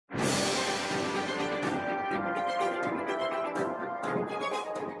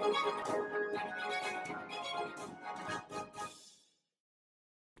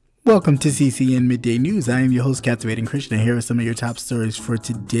Welcome to CCN Midday News. I am your host, Captivating Christian, and here are some of your top stories for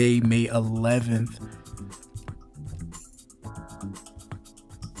today, May 11th.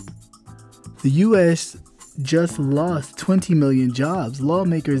 The U.S. just lost 20 million jobs.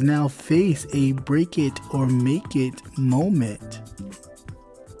 Lawmakers now face a break it or make it moment.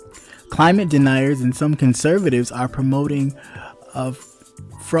 Climate deniers and some conservatives are promoting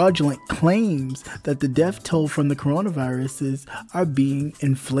fraudulent claims that the death toll from the coronaviruses are being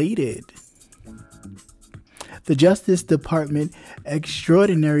inflated. The Justice Department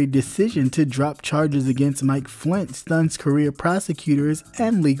extraordinary decision to drop charges against Mike Flint stuns career prosecutors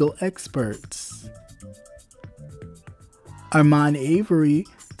and legal experts. Ahmaud Arbery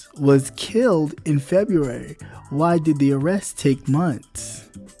was killed in February. Why did the arrest take months?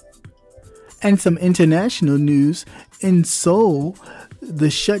 And some international news. In Seoul, the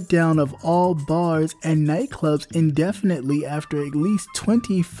shutdown of all bars and nightclubs indefinitely after at least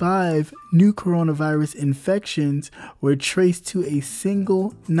 25 new coronavirus infections were traced to a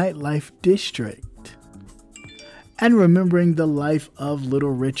single nightlife district. And remembering the life of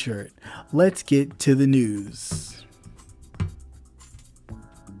Little Richard. Let's get to the news.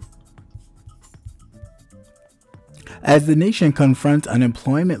 As the nation confronts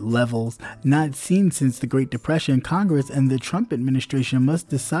unemployment levels not seen since the Great Depression, Congress and the Trump administration must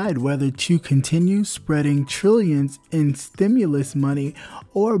decide whether to continue spreading trillions in stimulus money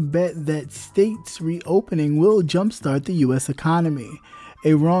or bet that states reopening will jumpstart the U.S. economy.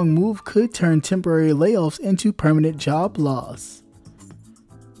 A wrong move could turn temporary layoffs into permanent job loss.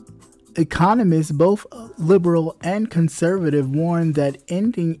 Economists, both liberal and conservative, warn that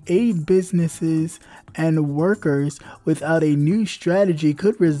ending aid businesses and workers without a new strategy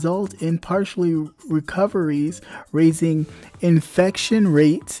could result in partial recoveries, raising infection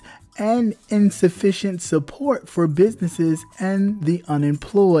rates, and insufficient support for businesses and the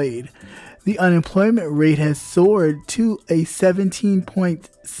unemployed. The unemployment rate has soared to a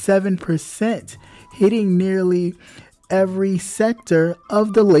 17.7%, hitting nearly every sector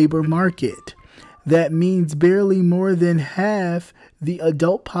of the labor market. That means barely more than half the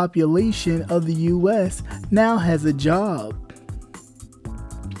adult population of the U.S. now has a job.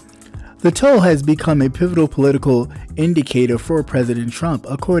 The toll has become a pivotal political indicator for President Trump.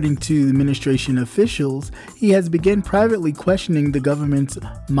 According to administration officials, he has begun privately questioning the government's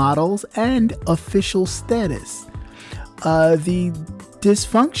models and official status. The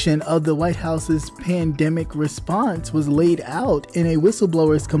dysfunction of the White House's pandemic response was laid out in a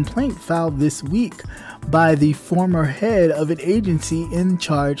whistleblower's complaint filed this week by the former head of an agency in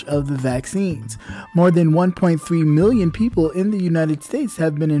charge of the vaccines. More than 1.3 million people in the United States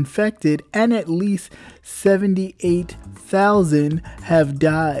have been infected, and at least 78,000 have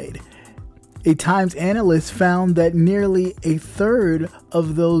died. A Times analyst found that nearly a third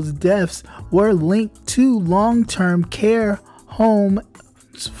of those deaths were linked to long-term care homes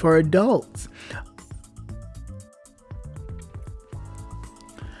for adults.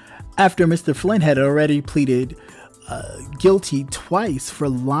 After Mr. Flint had already pleaded guilty twice for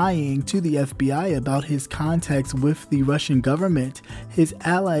lying to the FBI about his contacts with the Russian government, his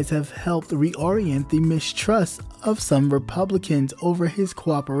allies have helped reorient the mistrust of some Republicans over his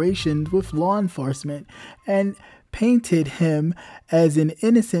cooperation with law enforcement and painted him as an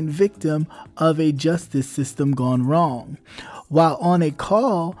innocent victim of a justice system gone wrong. While on a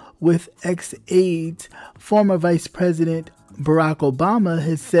call with ex-aides, former Vice President Barack Obama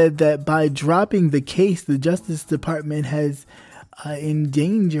has said that by dropping the case, the Justice Department has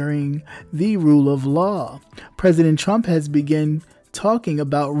endangering the rule of law. President Trump has begun talking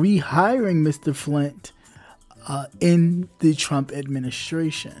about rehiring Mr. Flint in the Trump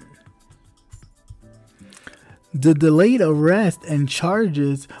administration. The delayed arrest and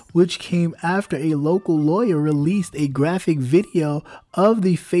charges, which came after a local lawyer released a graphic video of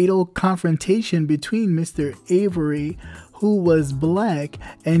the fatal confrontation between Mr. Arbery, who was black,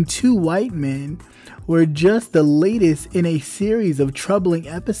 and two white men, were just the latest in a series of troubling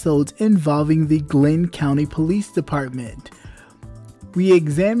episodes involving the Glenn County Police Department. We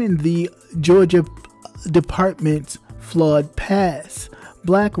examined the Georgia Department's flawed past.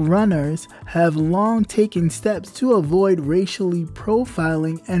 Black runners have long taken steps to avoid racially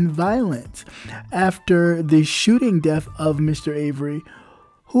profiling and violence. After the shooting death of Mr. Arbery,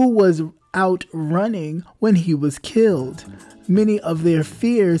 who was out running when he was killed, many of their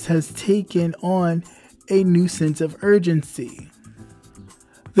fears has taken on a new sense of urgency.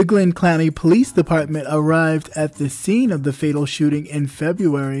 The Glenn County Police Department arrived at the scene of the fatal shooting in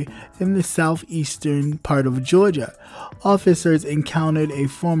February in the southeastern part of Georgia. Officers encountered a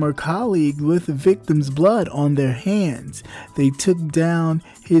former colleague with the victim's blood on their hands. They took down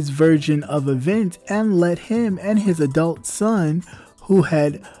his version of events and let him and his adult son, who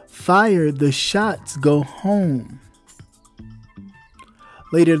had fired the shots, go home.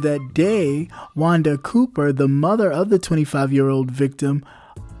 Later that day, Wanda Cooper, the mother of the 25-year-old victim,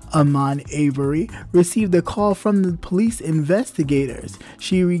 Ahmaud Arbery, received a call from the police investigators.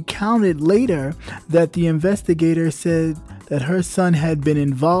 She recounted later that the investigator said that her son had been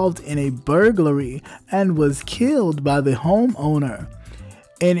involved in a burglary and was killed by the homeowner,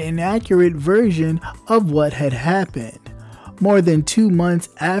 an inaccurate version of what had happened. More than 2 months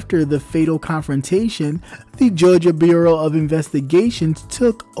after the fatal confrontation, the Georgia Bureau of Investigations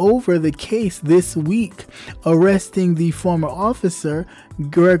took over the case this week, arresting the former officer,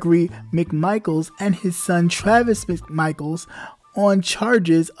 Gregory McMichaels, and his son, Travis McMichaels, on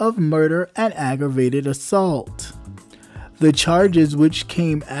charges of murder and aggravated assault. The charges, which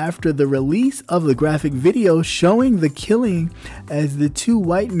came after the release of the graphic video showing the killing as the two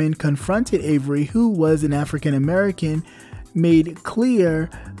white men confronted Avery, who was an African American, made clear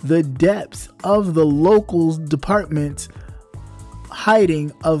the depths of the local department's hiding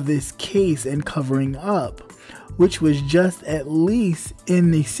of this case and covering up, which was just at least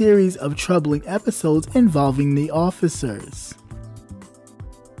in the series of troubling episodes involving the officers.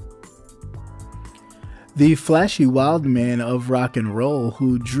 The flashy wild man of rock and roll,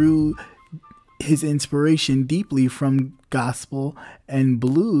 who drew his inspiration deeply from gospel and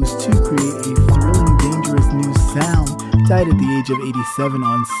blues to create a thrilling, dangerous new sound, died at the age of 87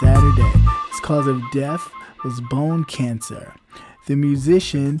 on Saturday. His cause of death was bone cancer. The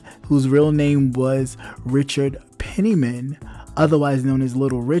musician, whose real name was Richard Penniman, otherwise known as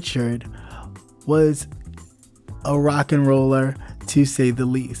Little Richard, was a rock and roller, to say the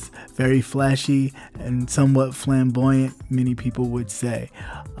least. Very flashy and somewhat flamboyant, many people would say.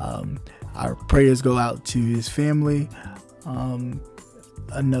 Our prayers go out to his family.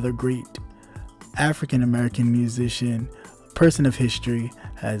 Another great African American musician, person of history,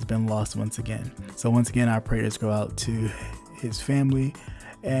 has been lost once again. So once again, our prayers go out to his family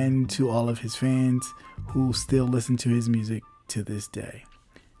and to all of his fans who still listen to his music to this day.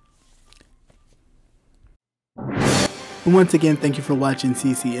 And once again, thank you for watching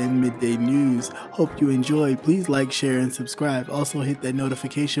CCN Midday News. Hope you enjoyed. Please like, share, and subscribe. Also hit that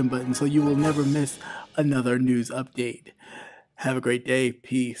notification button so you will never miss another news update. Have a great day.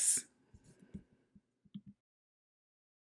 Peace.